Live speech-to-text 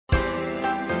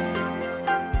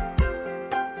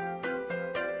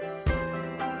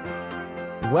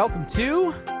Welcome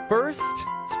to First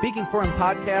Speaking for Him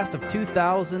podcast of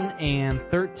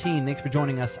 2013. Thanks for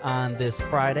joining us on this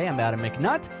Friday. I'm Adam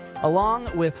McNutt,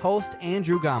 along with host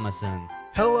Andrew Gomison.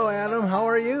 Hello, Adam. How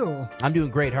are you? I'm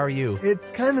doing great. How are you? It's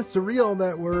kind of surreal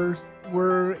that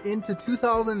we're into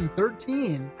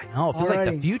 2013. I know. It feels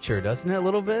like the future, doesn't it, a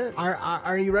little bit?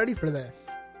 Are you ready for this?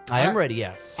 I am ready,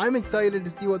 yes. I'm excited to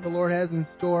see what the Lord has in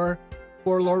store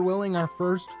for, Lord willing, our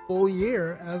first full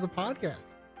year as a podcast.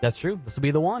 That's true. This will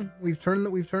be the one. We've turned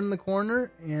the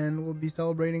corner, and we'll be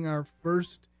celebrating our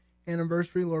first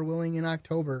anniversary, Lord willing, in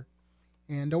October.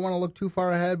 And don't want to look too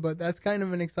far ahead, but that's kind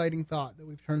of an exciting thought that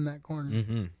we've turned that corner.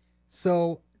 Mm-hmm.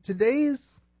 So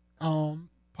today's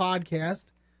podcast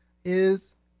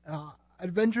is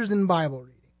Adventures in Bible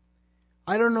Reading.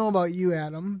 I don't know about you,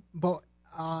 Adam, but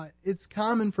it's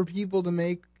common for people to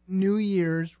make New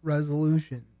Year's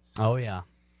resolutions. Oh, yeah.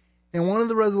 And one of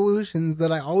the resolutions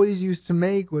that I always used to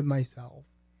make with myself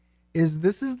is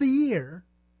this is the year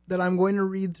that I'm going to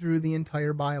read through the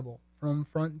entire Bible from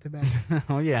front to back.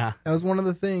 Oh, yeah. That was one of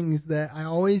the things that I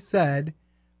always said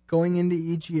going into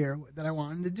each year that I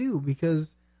wanted to do,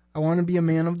 because I want to be a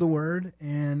man of the Word,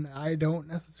 and I don't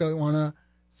necessarily want to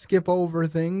skip over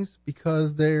things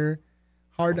because they're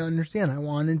hard to understand. I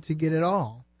wanted to get it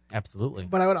all. Absolutely.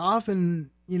 But I would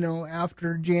often,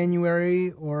 after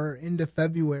January or into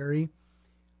February,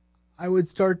 I would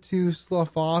start to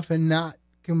slough off and not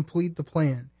complete the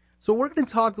plan. So we're going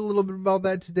to talk a little bit about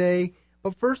that today.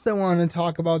 But first I want to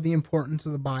talk about the importance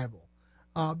of the Bible.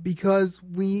 Because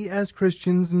we as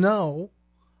Christians know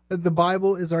that the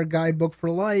Bible is our guidebook for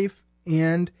life.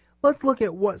 And let's look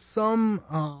at what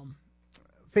some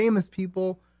famous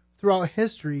people throughout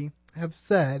history have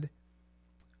said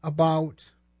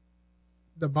about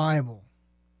the Bible.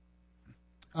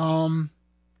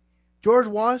 George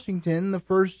Washington, the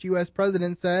first U.S.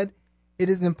 president, said, "It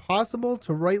is impossible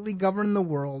to rightly govern the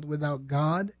world without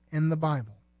God and the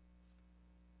Bible."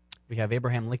 We have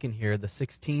Abraham Lincoln here, the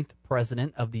 16th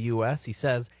president of the U.S. He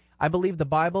says, "I believe the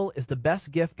Bible is the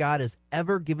best gift God has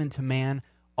ever given to man.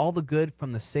 All the good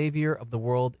from the Savior of the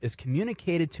world is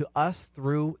communicated to us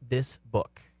through this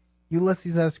book."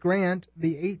 Ulysses S. Grant,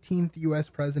 the 18th U.S.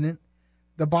 president,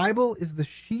 "The Bible is the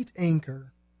sheet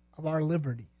anchor of our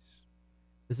liberties."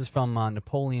 This is from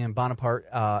Napoleon Bonaparte,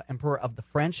 Emperor of the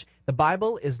French. "The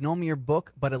Bible is no mere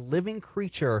book, but a living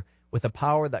creature with a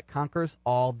power that conquers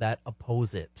all that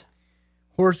oppose it."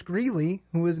 Horace Greeley,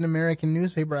 who is an American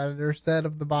newspaper editor, said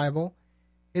of the Bible,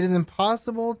 "It is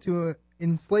impossible to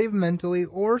enslave mentally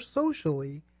or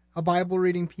socially a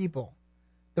Bible-reading people.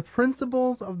 The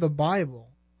principles of the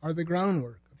Bible are the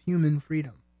groundwork of human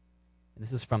freedom." And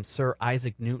this is from Sir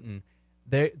Isaac Newton.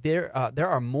 There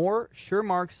are more sure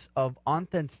marks of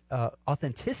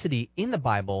authenticity in the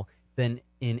Bible than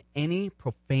in any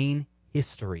profane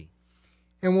history.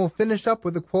 And we'll finish up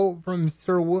with a quote from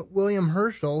Sir William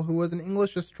Herschel, who was an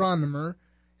English astronomer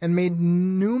and made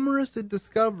numerous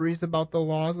discoveries about the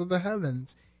laws of the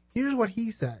heavens. Here's what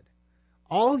he said: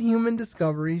 "All human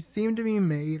discoveries seem to be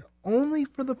made only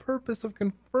for the purpose of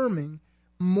confirming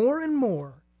more and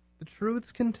more the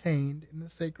truths contained in the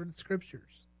sacred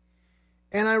scriptures."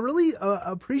 And I really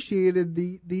appreciated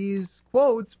these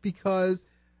quotes, because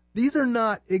these are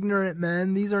not ignorant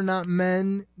men. These are not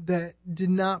men that did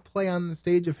not play on the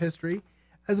stage of history.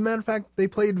 As a matter of fact, they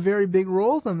played very big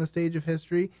roles on the stage of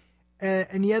history,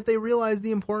 and yet they realized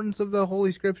the importance of the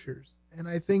Holy Scriptures. And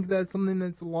I think that's something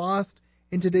that's lost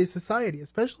in today's society,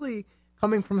 especially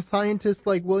coming from scientists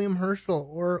like William Herschel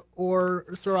or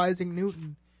Sir Isaac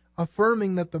Newton,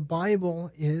 affirming that the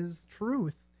Bible is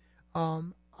truth.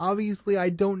 Obviously,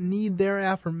 I don't need their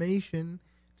affirmation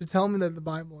to tell me that the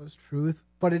Bible is truth,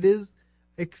 but it is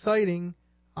exciting,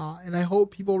 and I hope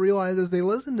people realize as they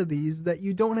listen to these that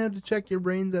you don't have to check your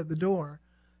brains at the door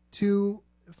to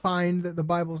find that the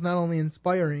Bible is not only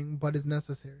inspiring, but is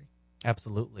necessary.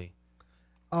 Absolutely.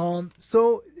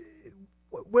 So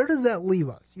where does that leave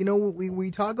us? We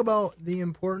talk about the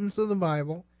importance of the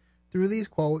Bible through these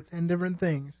quotes and different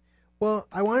things. Well,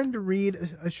 I wanted to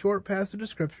read a short passage of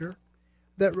Scripture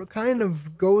that kind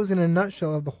of goes in a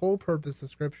nutshell of the whole purpose of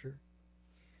Scripture.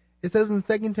 It says in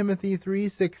 2 Timothy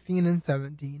 3:16 and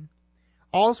 17,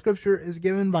 "All Scripture is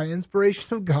given by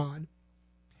inspiration of God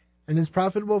and is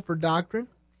profitable for doctrine,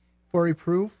 for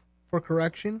reproof, for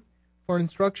correction, for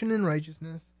instruction in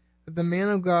righteousness, that the man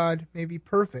of God may be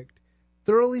perfect,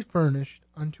 thoroughly furnished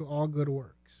unto all good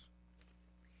works."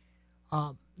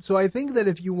 So I think that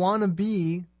if you want to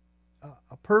be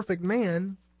a perfect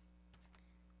man,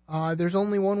 there's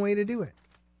only one way to do it.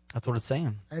 That's what it's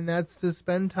saying. And that's to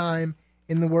spend time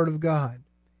in the Word of God.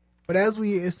 But as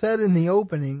we said in the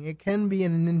opening, it can be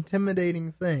an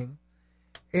intimidating thing.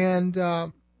 And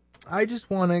I just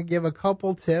want to give a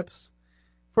couple tips.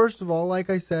 First of all, like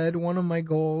I said, one of my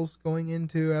goals going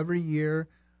into every year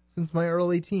since my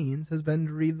early teens has been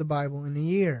to read the Bible in a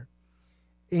year.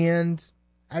 And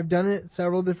I've done it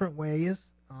several different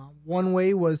ways. One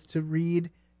way was to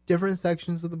read different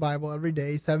sections of the Bible every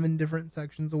day, 7 different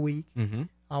sections a week. Mm-hmm.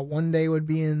 One day would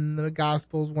be in the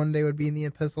Gospels, one day would be in the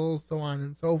Epistles, so on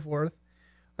and so forth.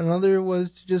 Another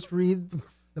was to just read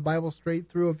the Bible straight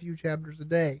through, a few chapters a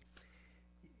day.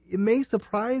 It may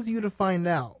surprise you to find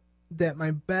out that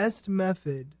my best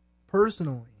method,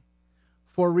 personally,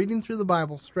 for reading through the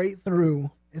Bible straight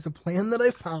through is a plan that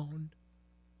I found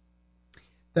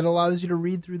that allows you to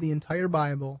read through the entire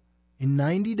Bible in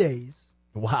 90 days.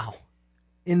 Wow.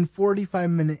 In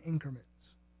 45-minute increments.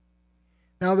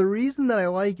 Now, the reason that I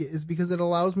like it is because it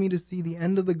allows me to see the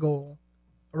end of the goal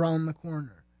around the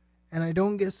corner, and I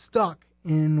don't get stuck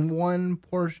in one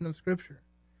portion of Scripture.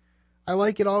 I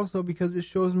like it also because it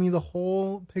shows me the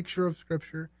whole picture of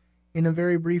Scripture in a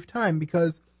very brief time,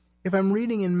 because if I'm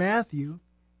reading in Matthew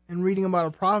and reading about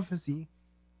a prophecy,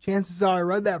 chances are I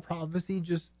read that prophecy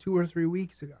just 2 or 3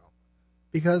 weeks ago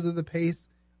because of the pace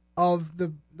of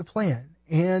the plan.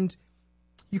 And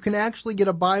you can actually get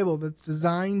a Bible that's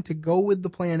designed to go with the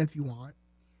plan if you want.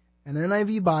 An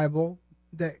NIV Bible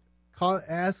that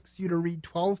asks you to read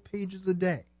 12 pages a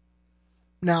day.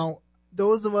 Now,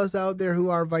 those of us out there who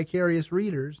are vicarious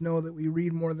readers know that we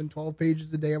read more than 12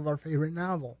 pages a day of our favorite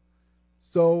novel.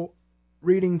 So,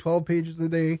 reading 12 pages a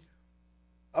day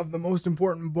of the most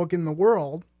important book in the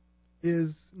world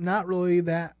is not really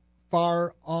that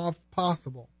far off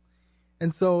possible.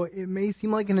 And so, it may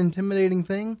seem like an intimidating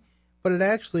thing, but it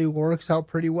actually works out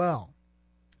pretty well.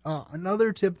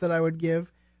 Another tip that I would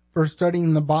give for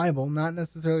studying the Bible, not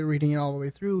necessarily reading it all the way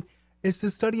through, is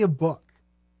to study a book.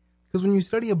 Because when you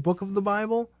study a book of the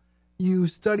Bible, you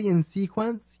study in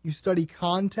sequence, you study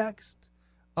context.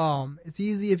 It's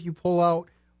easy if you pull out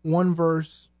one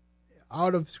verse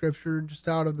out of Scripture, just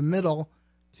out of the middle,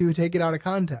 to take it out of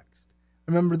context.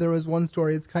 I remember there was one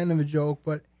story, it's kind of a joke,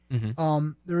 but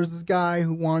there was this guy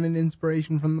who wanted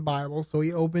inspiration from the Bible, so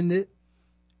he opened it,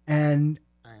 and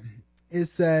it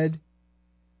said,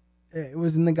 it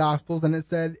was in the Gospels, and it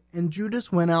said, and Judas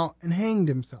went out and hanged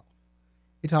himself.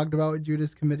 He talked about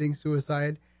Judas committing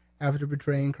suicide after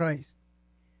betraying Christ.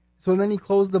 So then he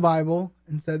closed the Bible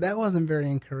and said that wasn't very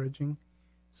encouraging.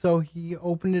 So he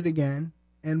opened it again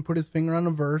and put his finger on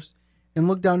a verse and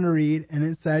looked down to read, and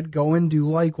it said, go and do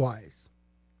likewise.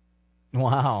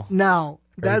 Wow. Now,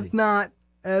 that's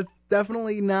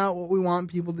definitely not what we want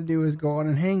people to do, is go out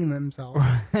and hang themselves.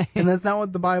 Right. And that's not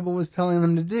what the Bible was telling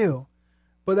them to do.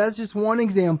 But that's just one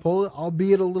example,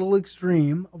 albeit a little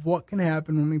extreme, of what can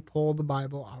happen when we pull the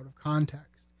Bible out of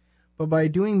context. But by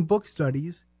doing book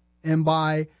studies and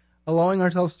by allowing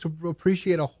ourselves to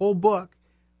appreciate a whole book,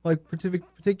 like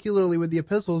particularly with the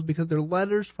epistles, because they're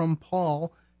letters from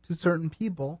Paul to certain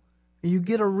people, you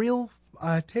get a real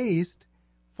taste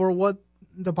for what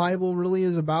the Bible really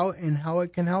is about and how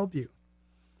it can help you.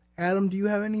 Adam, do you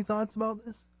have any thoughts about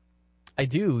this? I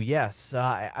do, yes.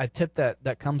 A tip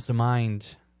that comes to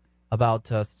mind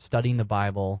about studying the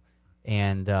Bible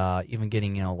and even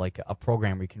getting, like a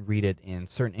program where you can read it in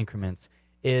certain increments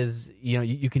is,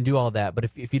 you can do all that, but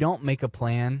if you don't make a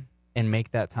plan and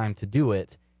make that time to do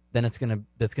it, then that's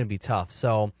gonna be tough.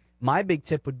 So my big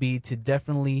tip would be to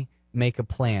definitely make a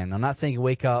plan. I'm not saying you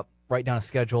wake up, write down a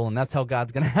schedule, and that's how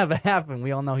God's gonna have it happen.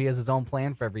 We all know He has His own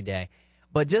plan for every day,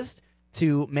 but just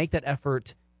to make that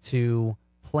effort to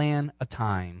plan a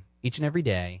time each and every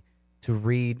day to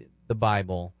read the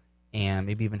Bible and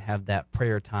maybe even have that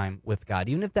prayer time with God.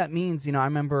 Even if that means, I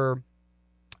remember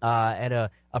had a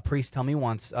priest tell me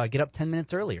once, get up 10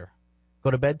 minutes earlier.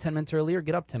 Go to bed 10 minutes earlier,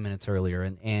 get up 10 minutes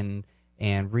earlier and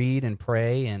read and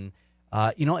pray. And,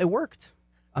 it worked.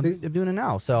 I'm doing it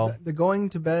now. So the going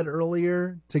to bed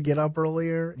earlier to get up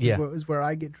earlier is where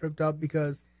I get tripped up,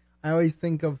 because I always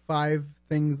think of 5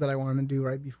 things that I want to do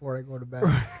right before I go to bed.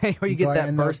 Right, or you get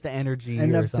that burst of energy.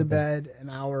 End or up something. to bed an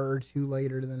hour or 2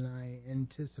 later than I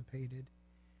anticipated,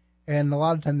 and a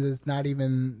lot of times it's not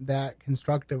even that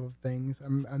constructive of things.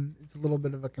 It's a little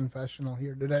bit of a confessional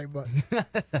here today, but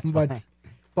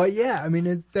but yeah, I mean,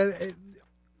 it's that.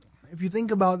 If you think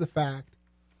about the fact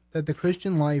that the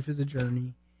Christian life is a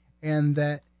journey, and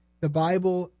that the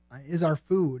Bible is our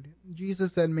food.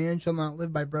 Jesus said, man shall not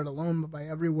live by bread alone, but by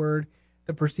every word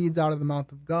that proceeds out of the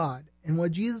mouth of God. And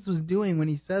what Jesus was doing when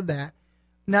he said that,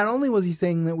 not only was he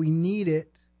saying that we need it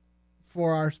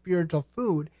for our spiritual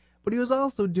food, but he was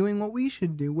also doing what we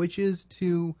should do, which is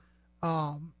to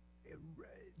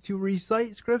to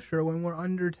recite Scripture when we're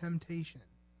under temptation.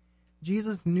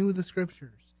 Jesus knew the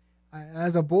Scriptures.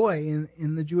 As a boy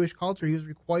in the Jewish culture, he was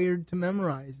required to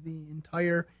memorize the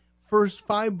entire first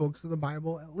 5 books of the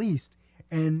Bible at least.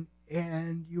 And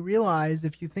you realize,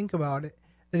 if you think about it,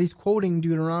 that he's quoting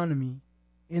Deuteronomy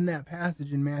in that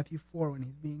passage in Matthew 4 when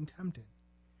he's being tempted.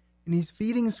 And he's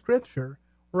feeding Scripture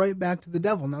right back to the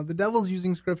devil. Now, the devil's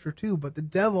using Scripture too, but the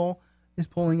devil is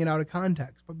pulling it out of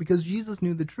context. But because Jesus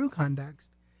knew the true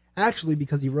context, actually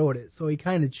because he wrote it, so he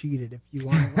kind of cheated if you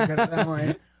want to look at it that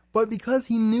way. But because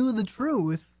he knew the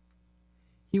truth,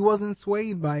 he wasn't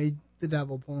swayed by the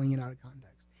devil pulling it out of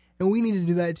context. And we need to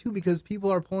do that too, because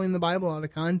people are pulling the Bible out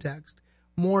of context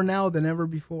more now than ever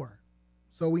before.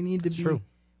 So we need to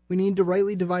we need to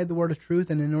rightly divide the word of truth,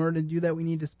 and in order to do that, we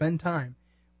need to spend time.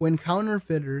 When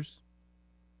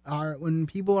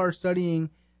people are studying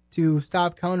to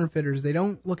stop counterfeiters, they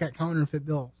don't look at counterfeit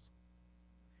bills.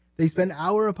 They spend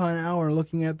hour upon hour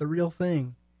looking at the real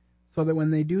thing, so that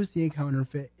when they do see a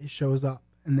counterfeit, it shows up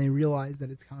and they realize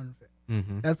that it's counterfeit.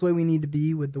 Mm-hmm. That's the way we need to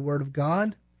be with the Word of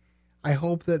God. I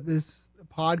hope that this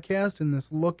podcast and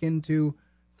this look into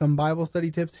some Bible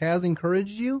study tips has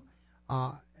encouraged you.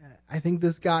 I think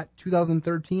this got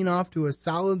 2013 off to a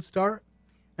solid start,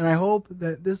 and I hope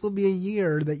that this will be a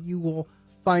year that you will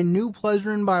find new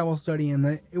pleasure in Bible study and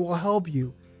that it will help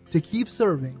you to keep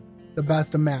serving the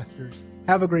best of masters.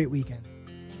 Have a great weekend.